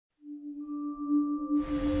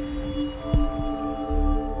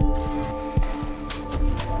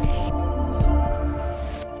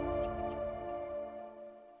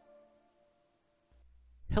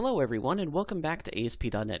Hello everyone and welcome back to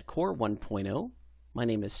ASP.NET Core 1.0. My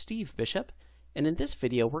name is Steve Bishop, and in this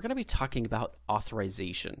video we're going to be talking about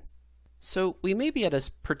authorization. So we may be at a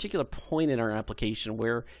particular point in our application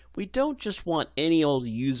where we don't just want any old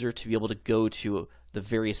user to be able to go to the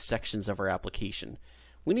various sections of our application.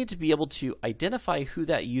 We need to be able to identify who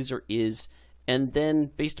that user is, and then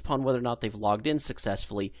based upon whether or not they've logged in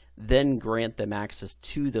successfully, then grant them access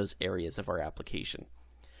to those areas of our application.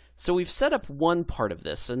 So we've set up one part of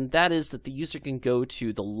this, and that is that the user can go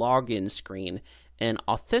to the login screen and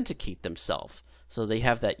authenticate themselves. So they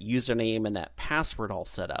have that username and that password all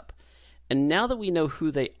set up. And now that we know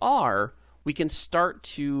who they are, we can start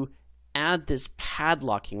to add this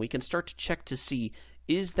padlocking. We can start to check to see,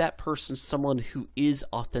 is that person someone who is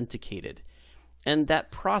authenticated? And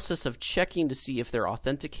that process of checking to see if they're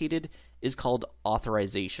authenticated is called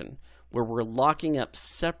authorization, where we're locking up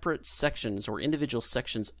separate sections or individual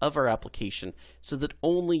sections of our application so that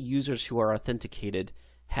only users who are authenticated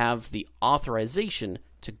have the authorization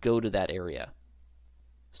to go to that area.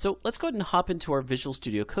 So let's go ahead and hop into our Visual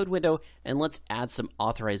Studio Code window and let's add some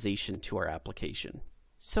authorization to our application.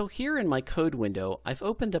 So here in my code window, I've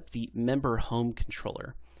opened up the member home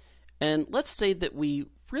controller. And let's say that we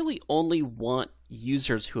really only want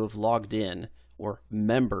users who have logged in, or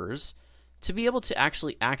members, to be able to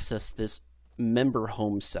actually access this member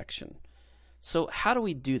home section. So how do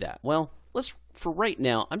we do that? Well, for right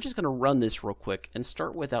now, I'm just going to run this real quick and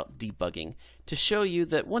start without debugging to show you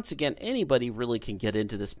that once again, anybody really can get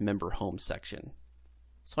into this member home section.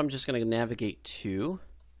 So I'm just going to navigate to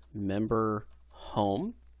member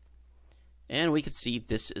home, and we can see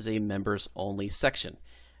this is a members only section.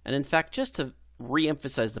 And in fact, just to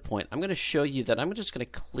re-emphasize the point, I'm going to show you that I'm just going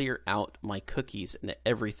to clear out my cookies and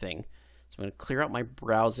everything. So I'm going to clear out my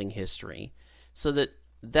browsing history so that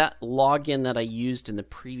that login that I used in the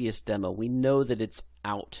previous demo, we know that it's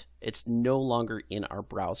out. It's no longer in our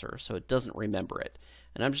browser, so it doesn't remember it.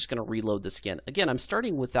 And I'm just going to reload this again. Again, I'm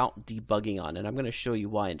starting without debugging on, and I'm going to show you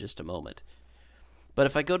why in just a moment. But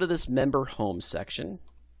if I go to this member home section,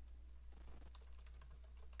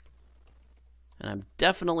 and I'm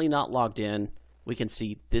definitely not logged in, we can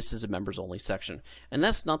see this is a members only section. And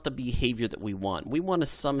that's not the behavior that we want. We want to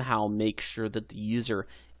somehow make sure that the user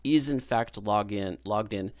is in fact logged in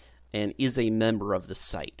and is a member of the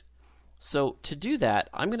site. So to do that,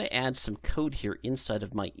 I'm going to add some code here inside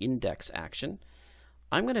of my index action.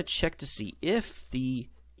 I'm going to check to see if the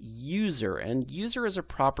user, and user is a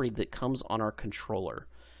property that comes on our controller.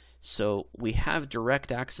 So we have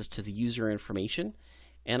direct access to the user information,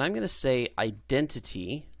 and I'm going to say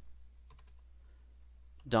identity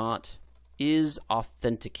dot is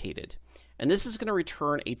authenticated, and this is going to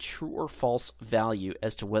return a true or false value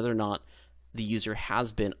as to whether or not the user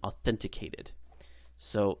has been authenticated.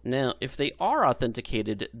 So now if they are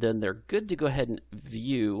authenticated, then they're good to go ahead and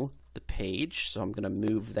view the page, so I'm going to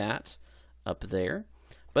move that up there.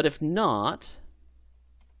 But if not,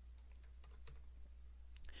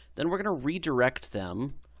 then we're going to redirect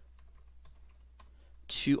them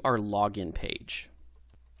to our login page.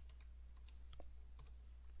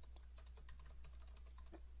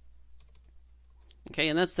 Okay,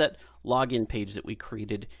 and that's that login page that we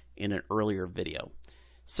created in an earlier video.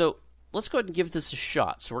 So let's go ahead and give this a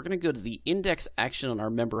shot. So we're going to go to the index action on our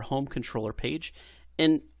member home controller page,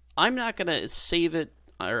 and I'm not going to save it,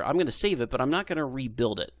 or I'm going to save it, but I'm not going to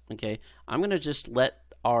rebuild it. Okay, I'm going to just let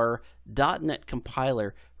our .NET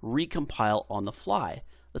compiler recompile on the fly.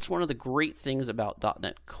 That's one of the great things about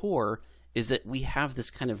 .NET Core, is that we have this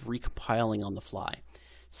kind of recompiling on the fly.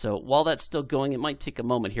 So while that's still going, it might take a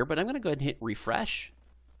moment here, but I'm going to go ahead and hit refresh.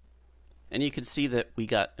 And you can see that we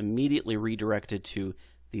got immediately redirected to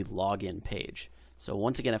the login page. So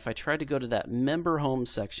once again, if I try to go to that member home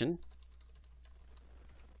section,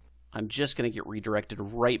 I'm just going to get redirected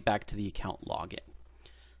right back to the account login.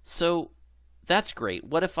 So that's great.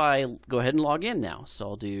 What if I go ahead and log in now? So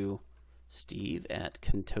I'll do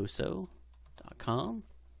steve@contoso.com.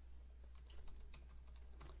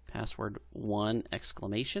 Password 1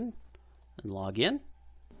 exclamation and log in.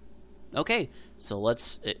 Okay, so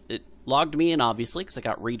it logged me in obviously because I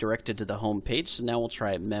got redirected to the home page. So now we'll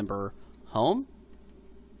try member home.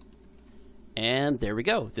 And there we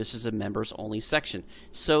go. This is a members only section.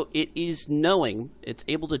 So it is knowing, it's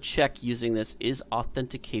able to check using this is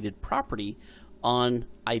authenticated property on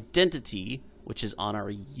identity, which is on our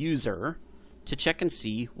user, to check and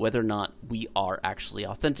see whether or not we are actually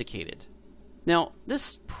authenticated. Now,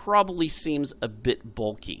 this probably seems a bit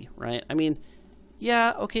bulky, right? I mean,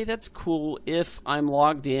 yeah, okay, that's cool. If I'm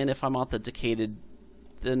logged in, if I'm authenticated,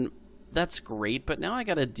 then that's great. But now I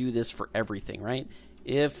got to do this for everything, right?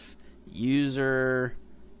 If user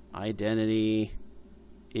identity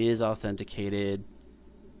is authenticated.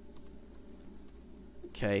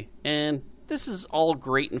 Okay, and this is all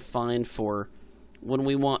great and fine for when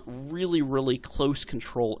we want really, really close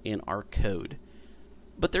control in our code.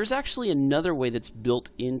 But there's actually another way that's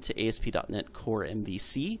built into ASP.NET Core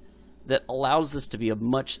MVC that allows this to be a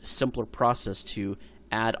much simpler process to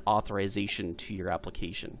add authorization to your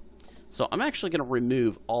application. So I'm actually going to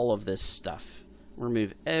remove all of this stuff.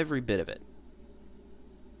 Remove every bit of it.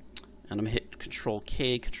 And I'm going to hit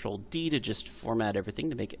Control-K, Control-D to just format everything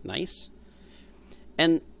to make it nice.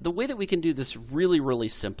 And the way that we can do this really, really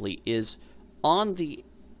simply is on the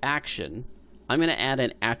action, I'm going to add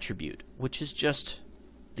an attribute, which is just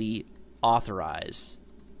the authorize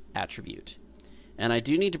attribute. And I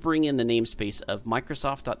do need to bring in the namespace of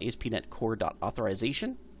Microsoft.ASP.NET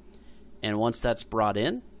Core.Authorization. And once that's brought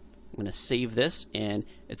in, I'm going to save this, and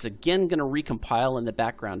it's again going to recompile in the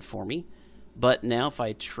background for me. But now if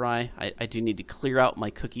I try, I do need to clear out my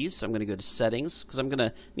cookies, so I'm going to go to settings, because I'm going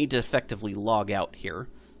to need to effectively log out here.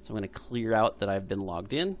 So I'm going to clear out that I've been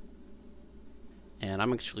logged in. And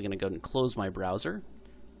I'm actually going to go ahead and close my browser.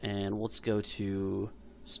 And let's go to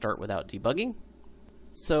Start Without Debugging.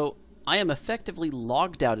 So I am effectively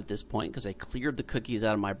logged out at this point because I cleared the cookies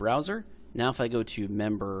out of my browser. Now if I go to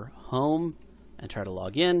Member Home and try to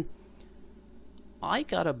log in, I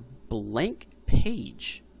got a blank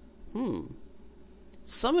page.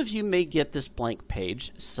 Some of you may get this blank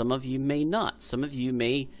page, some of you may not. Some of you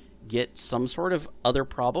may get some sort of other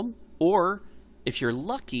problem, or if you're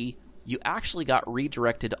lucky, you actually got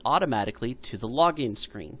redirected automatically to the login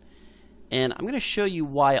screen. And I'm going to show you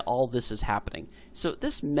why all this is happening. So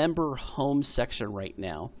this member home section right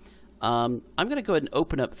now, I'm going to go ahead and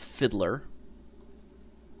open up Fiddler.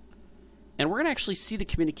 And we're going to actually see the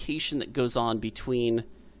communication that goes on between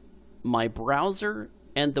my browser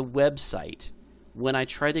and the website when I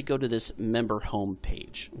try to go to this member home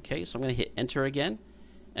page. Okay, so I'm going to hit enter again.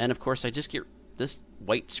 And of course I just get this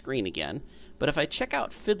white screen again. But if I check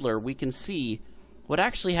out Fiddler, we can see what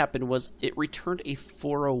actually happened was it returned a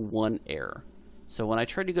 401 error. So when I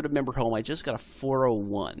tried to go to member home, I just got a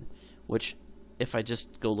 401, which if I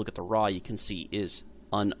just go look at the raw, you can see is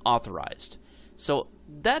unauthorized. So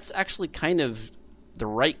that's actually kind of the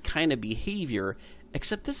right kind of behavior,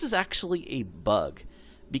 except this is actually a bug,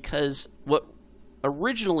 because what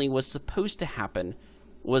originally was supposed to happen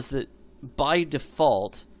was that by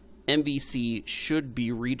default, MVC should be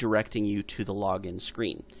redirecting you to the login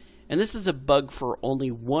screen. And this is a bug for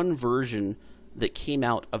only one version that came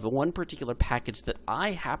out of one particular package that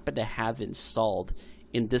I happen to have installed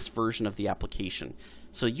in this version of the application.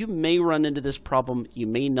 So you may run into this problem, you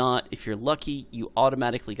may not. If you're lucky, you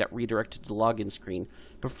automatically got redirected to the login screen.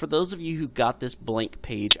 But for those of you who got this blank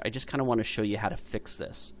page, I just kind of want to show you how to fix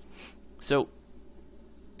this. So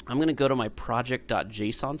I'm going to go to my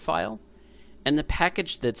project.json file, and the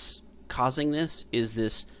package that's causing this is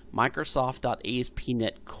this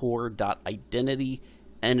Microsoft.ASP.NET Core.Identity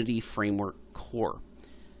Entity Framework Core.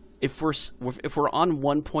 If we're on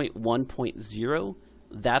 1.1.0,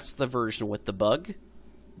 that's the version with the bug.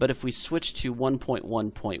 But if we switch to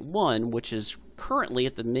 1.1.1, which is currently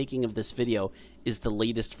at the making of this video, is the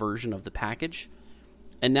latest version of the package.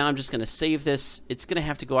 And now I'm just going to save this. It's going to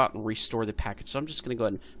have to go out and restore the package. So I'm just going to go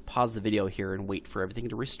ahead and pause the video here and wait for everything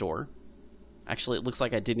to restore. Actually, it looks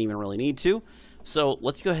like I didn't even really need to. So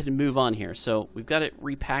let's go ahead and move on here. So we've got it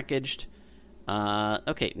repackaged.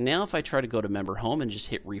 Okay, now if I try to go to member home and just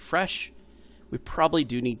hit refresh, we probably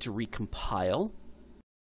do need to recompile.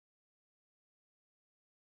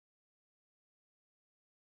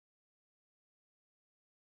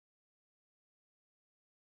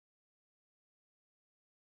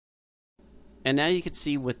 And now you can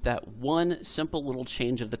see with that one simple little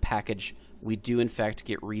change of the package, we do in fact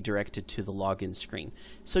get redirected to the login screen.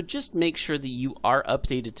 So just make sure that you are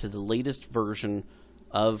updated to the latest version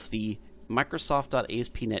of the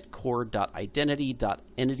Microsoft.ASP.NET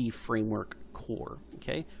Core.Identity.Entity Framework Core.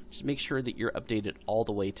 Okay, just make sure that you're updated all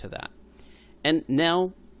the way to that. And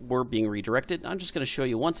now we're being redirected. I'm just going to show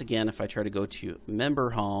you once again. If I try to go to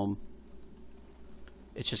member home,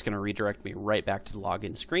 it's just going to redirect me right back to the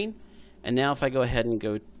login screen. And now if I go ahead and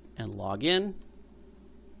go and log in,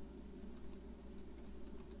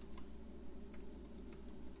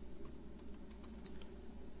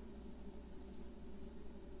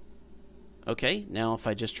 okay, now if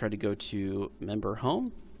I just try to go to member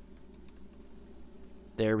home,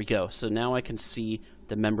 there we go. So now I can see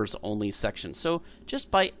the members only section. So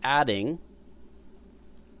just by adding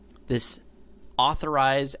this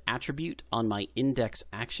authorize attribute on my index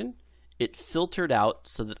action, it filtered out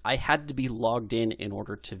so that I had to be logged in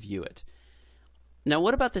order to view it. Now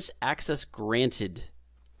what about this access granted?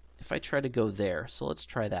 If I try to go there, so let's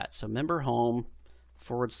try that. So member home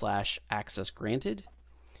 / access granted.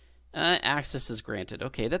 Access is granted.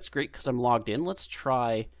 Okay, that's great because I'm logged in. Let's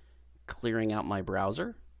try clearing out my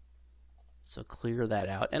browser. So clear that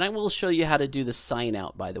out. And I will show you how to do the sign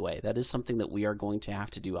out, by the way. That is something that we are going to have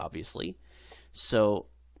to do, obviously. So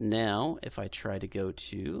now if I try to go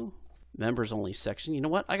to members only section, you know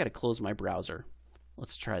what? I got to close my browser.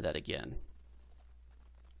 Let's try that again.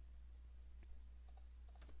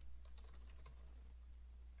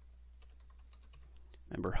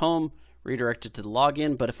 Member home, redirected to the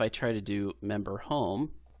login, but if I try to do member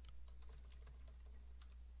home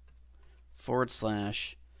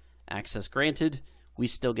 / access granted, we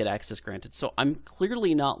still get access granted. So I'm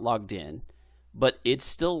clearly not logged in, but it's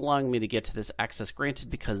still allowing me to get to this access granted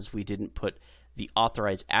because we didn't put the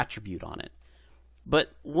authorized attribute on it.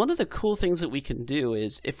 But one of the cool things that we can do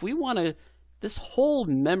is if we want to, this whole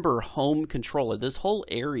member home controller, this whole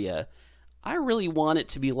area, I really want it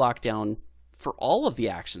to be locked down for all of the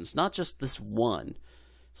actions, not just this one.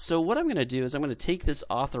 So what I'm going to do is I'm going to take this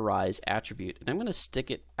authorized attribute and I'm going to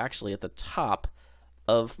stick it actually at the top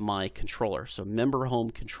of my controller. So member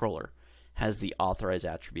home controller has the authorized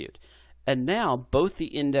attribute. And now both the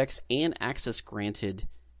index and access granted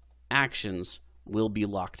actions will be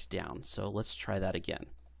locked down. So let's try that again.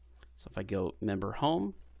 So if I go member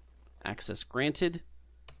home, access granted,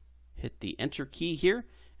 hit the enter key here,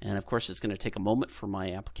 and of course it's going to take a moment for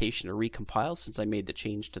my application to recompile since I made the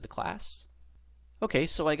change to the class. Okay,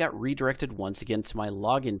 so I got redirected once again to my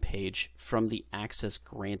login page from the access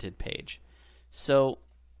granted page. So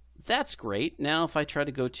that's great. Now if I try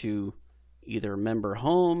to go to either member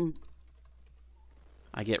home,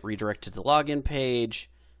 I get redirected to the login page.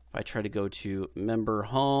 If I try to go to member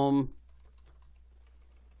home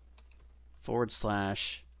 /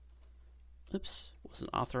 oops, wasn't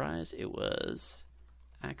authorized, it was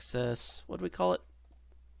access, what do we call it?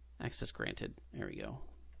 Access granted. There we go.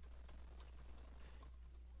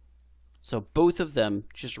 So both of them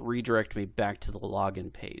just redirect me back to the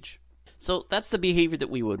login page. So that's the behavior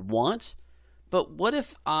that we would want. But what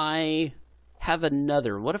if I have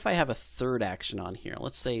what if I have a third action on here?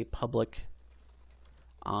 Let's say public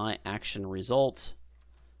action result,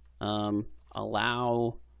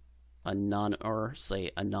 allow anonymous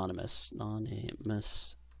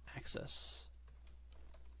access.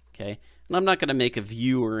 Okay, and I'm not going to make a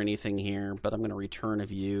view or anything here, but I'm going to return a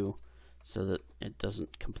view so that it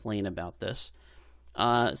doesn't complain about this.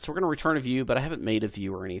 So we're going to return a view, but I haven't made a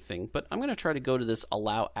view or anything. But I'm going to try to go to this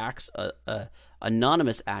allow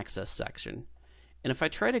anonymous access section. And if I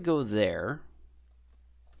try to go there,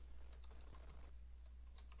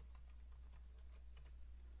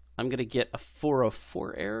 I'm going to get a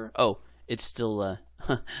 404 error. Oh, it's still,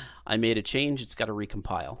 I made a change. It's got to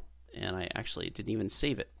recompile. And I actually didn't even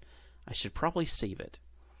save it. I should probably save it.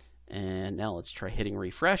 And now let's try hitting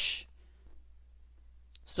refresh.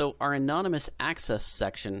 So our anonymous access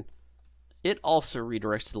section, it also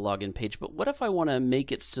redirects to the login page. But what if I want to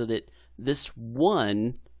make it so that this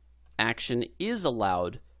one action is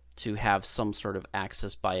allowed to have some sort of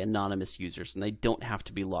access by anonymous users and they don't have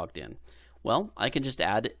to be logged in? Well, I can just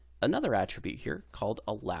add another attribute here called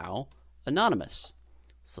allow anonymous.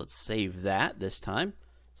 So let's save that this time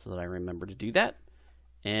so that I remember to do that.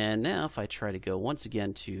 And now if I try to go once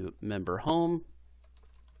again to member home,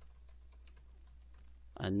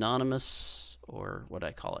 anonymous, or what do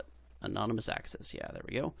I call it? Anonymous access. Yeah, there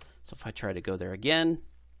we go. So if I try to go there again,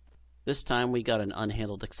 this time we got an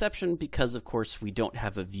unhandled exception because of course we don't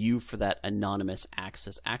have a view for that anonymous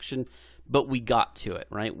access action, but we got to it,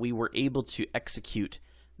 right? We were able to execute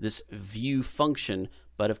this view function,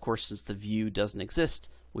 but of course since the view doesn't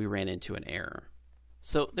exist, we ran into an error.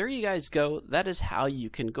 So there you guys go. That is how you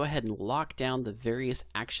can go ahead and lock down the various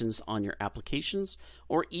actions on your applications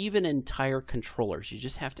or even entire controllers. You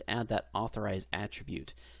just have to add that authorized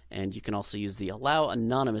attribute. And you can also use the allow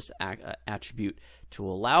anonymous attribute to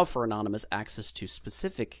allow for anonymous access to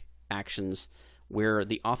specific actions where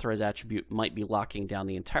the authorized attribute might be locking down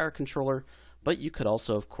the entire controller. But you could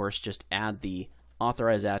also, of course, just add the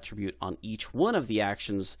authorized attribute on each one of the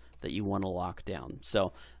actions that you want to lock down.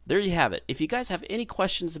 So there you have it. If you guys have any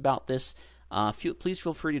questions about this, please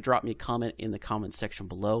feel free to drop me a comment in the comment section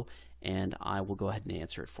below, and I will go ahead and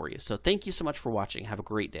answer it for you. So thank you so much for watching. Have a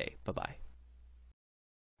great day. Bye-bye.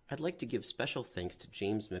 I'd like to give special thanks to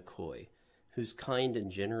James McCoy, whose kind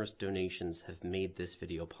and generous donations have made this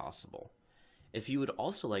video possible. If you would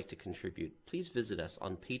also like to contribute, please visit us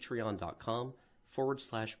on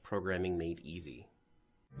patreon.com/programming made easy.